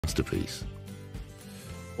masterpiece.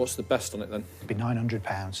 What's the best on it, then? It'd be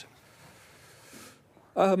 £900.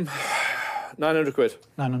 900 quid.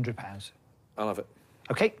 £900. I'll have it.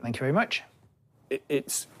 OK, thank you very much.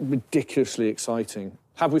 It's ridiculously exciting.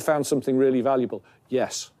 Have we found something really valuable?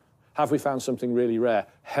 Yes. Have we found something really rare?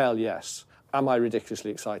 Hell yes. Am I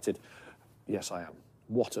ridiculously excited? Yes, I am.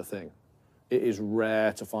 What a thing. It is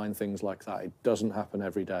rare to find things like that. It doesn't happen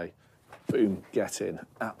every day. Boom, get in.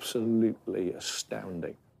 Absolutely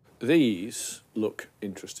astounding. These look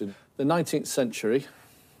interesting. The 19th century.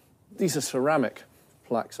 These are ceramic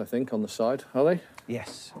plaques, I think, on the side, are they?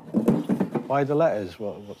 Yes. Why the letters?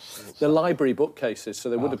 What's They're library bookcases,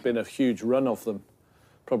 so there would have been a huge run of them,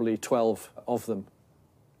 probably 12 of them.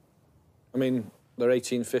 I mean, they're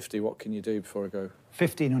 1850. What can you do before I go?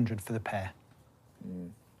 1,500 for the pair.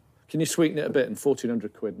 Can you sweeten it a bit and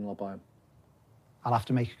 1,400 quid and I'll buy them? I'll have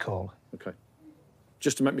to make a call. OK.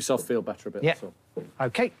 Just to make myself feel better a bit, Yeah. that's all.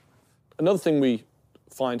 OK. Another thing we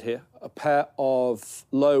find here, a pair of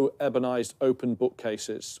low ebonised open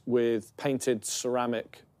bookcases with painted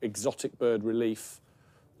ceramic exotic bird relief,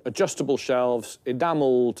 adjustable shelves,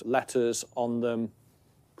 enamelled letters on them.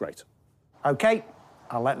 Great. OK,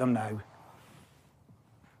 I'll let them know.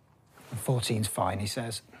 14's fine, he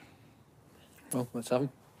says. Well, let's have them.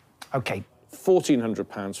 OK.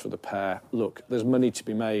 £1,400 for the pair. Look, there's money to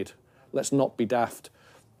be made. Let's not be daft.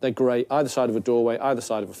 They're great, either side of a doorway, either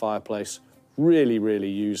side of a fireplace. Really, really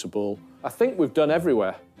usable. I think we've done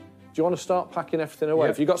everywhere. Do you want to start packing everything away?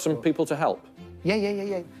 Yeah. Have you got some people to help?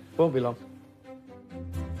 Yeah. Won't be long.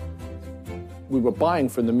 We were buying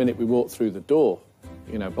from the minute we walked through the door,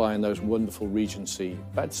 you know, buying those wonderful Regency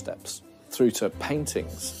bed steps, through to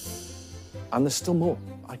paintings. And there's still more.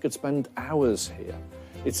 I could spend hours here.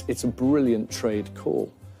 It's a brilliant trade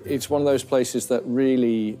call. It's one of those places that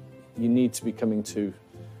really you need to be coming to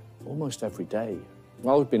almost every day.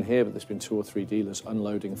 While we've been here, but there's been 2 or 3 dealers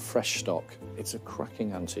unloading fresh stock. It's a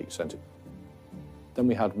cracking antique centre. Then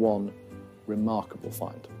we had one remarkable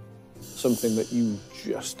find. Something that you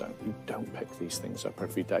don't pick these things up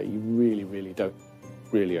every day. You really, really don't.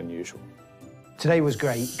 Really unusual. Today was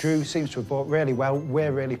great. Drew seems to have bought really well.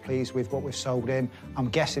 We're really pleased with what we've sold in. I'm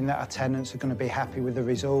guessing that our tenants are going to be happy with the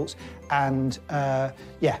results. And,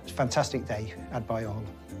 yeah, it's a fantastic day had by all.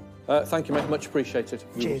 Thank you, mate. Much appreciated.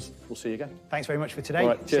 Cheers. We'll see you again. Thanks very much for today. All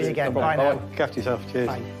right, cheers. See you again. No Bye problem. now. Look after yourself. Cheers.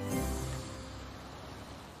 Bye.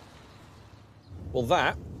 Well,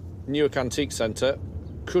 that Newark Antique Centre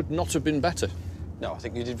could not have been better. No, I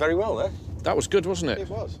think you did very well there. That was good, wasn't it? It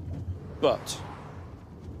was. But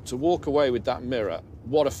to walk away with that mirror,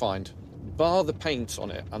 what a find. Bar the paint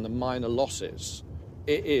on it and the minor losses,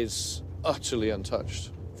 it is utterly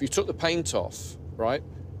untouched. If you took the paint off, right,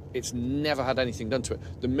 it's never had anything done to it.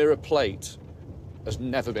 The mirror plate has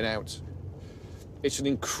never been out. It's an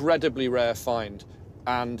incredibly rare find,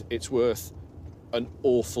 and it's worth an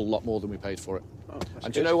awful lot more than we paid for it. Oh,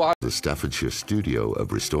 and do you know why? The Staffordshire studio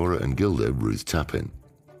of restorer and gilder Ruth Tappin.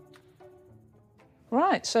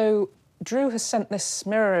 Right, so Drew has sent this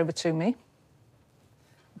mirror over to me.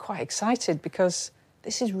 I'm quite excited because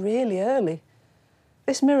this is really early.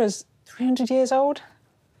 This mirror's 300 years old.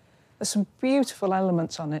 There's some beautiful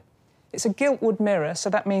elements on it. It's a Giltwood mirror, so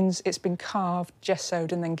that means it's been carved,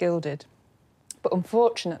 gessoed and then gilded. But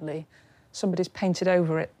unfortunately, somebody's painted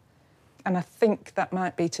over it. And I think that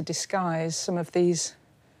might be to disguise some of these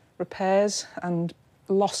repairs and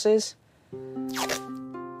losses.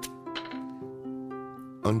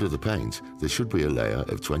 Under the paint, there should be a layer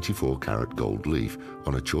of 24-carat gold leaf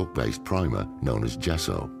on a chalk-based primer known as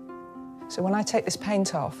gesso. So when I take this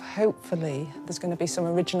paint off, hopefully there's going to be some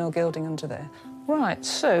original gilding under there. Right,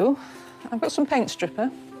 so I've got some paint stripper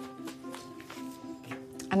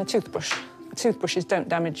and a toothbrush. Toothbrushes don't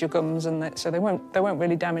damage your gums, and so they won't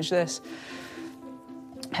really damage this,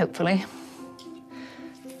 hopefully.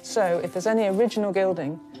 So if there's any original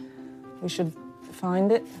gilding, we should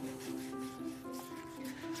find it.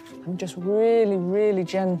 I'm just really, really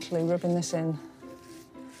gently rubbing this in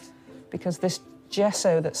because this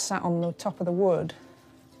gesso that's sat on the top of the wood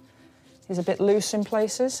is a bit loose in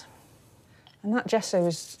places. And that gesso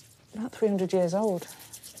is about 300 years old.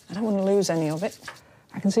 I don't want to lose any of it.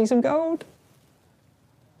 I can see some gold.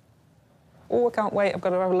 Oh, I can't wait. I've got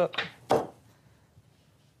to have a look.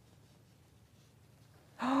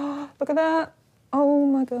 Oh, look at that. Oh,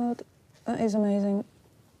 my God. That is amazing.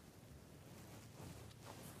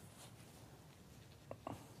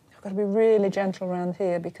 I've got to be really gentle around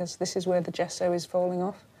here because this is where the gesso is falling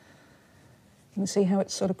off. You can see how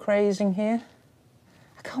it's sort of crazing here.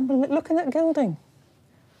 I can't believe it. Look at that gilding.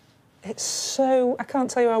 It's so... I can't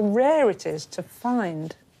tell you how rare it is to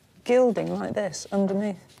find gilding like this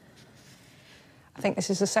underneath. I think this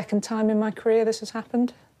is the second time in my career this has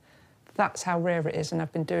happened. That's how rare it is, and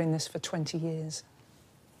I've been doing this for 20 years.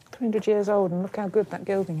 300 years old, and look how good that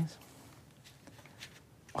gilding is.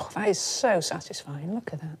 Oh, that is so satisfying,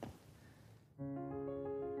 look at that.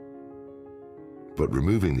 But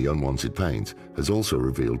removing the unwanted paint has also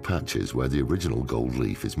revealed patches where the original gold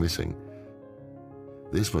leaf is missing.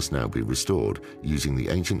 This must now be restored using the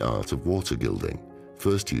ancient art of water gilding,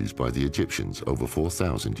 first used by the Egyptians over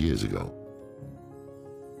 4,000 years ago.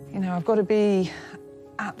 You know, I've got to be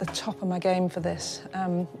at the top of my game for this.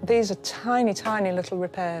 These are tiny, tiny little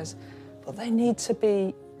repairs, but they need to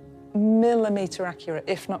be millimetre accurate,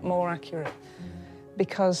 if not more accurate,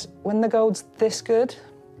 because when the gold's this good,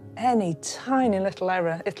 any tiny little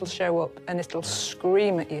error, it'll show up and it'll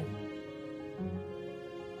scream at you.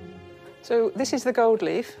 So this is the gold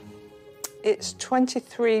leaf. It's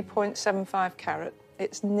 23.75 carat.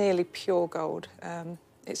 It's nearly pure gold.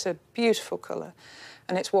 It's a beautiful colour,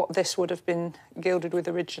 and it's what this would have been gilded with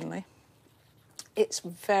originally. It's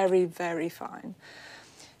very, very fine.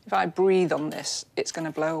 If I breathe on this, it's going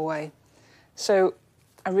to blow away. So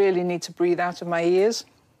I really need to breathe out of my ears,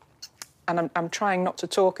 and I'm trying not to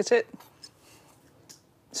talk at it.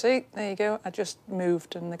 See, there you go. I just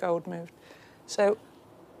moved and the gold moved. So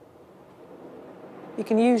you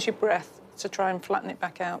can use your breath to try and flatten it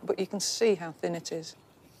back out, but you can see how thin it is.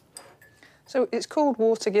 So it's called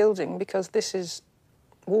water gilding because this is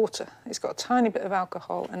water. It's got a tiny bit of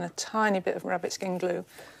alcohol and a tiny bit of rabbit skin glue,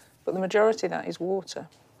 but the majority of that is water.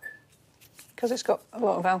 Because it's got a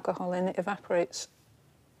lot of alcohol in it, evaporates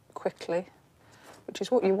quickly, which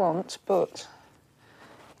is what you want, but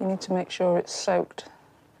you need to make sure it's soaked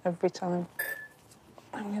every time.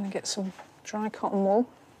 I'm going to get some dry cotton wool,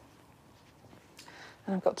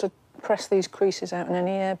 and I've got to press these creases out and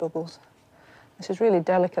any air bubbles. This is really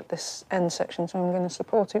delicate, this end section, so I'm going to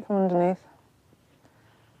support it from underneath.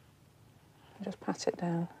 Just pat it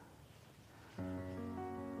down.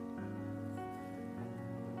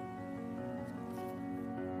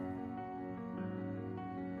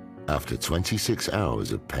 After 26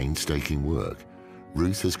 hours of painstaking work,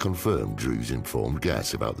 Ruth has confirmed Drew's informed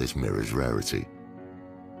guess about this mirror's rarity.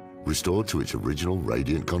 Restored to its original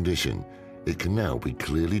radiant condition, it can now be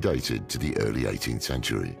clearly dated to the early 18th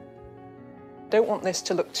century. Don't want this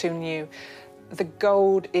to look too new. The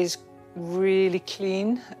gold is really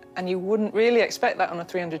clean, and you wouldn't really expect that on a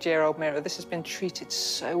 300-year-old mirror. This has been treated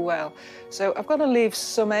so well. So I've got to leave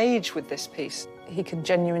some age with this piece. He can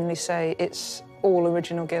genuinely say it's all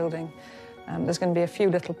original gilding. There's going to be a few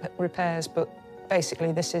little repairs, but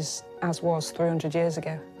basically this is as was 300 years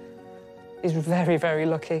ago. He's very, very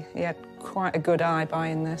lucky. He had quite a good eye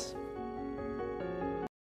buying this.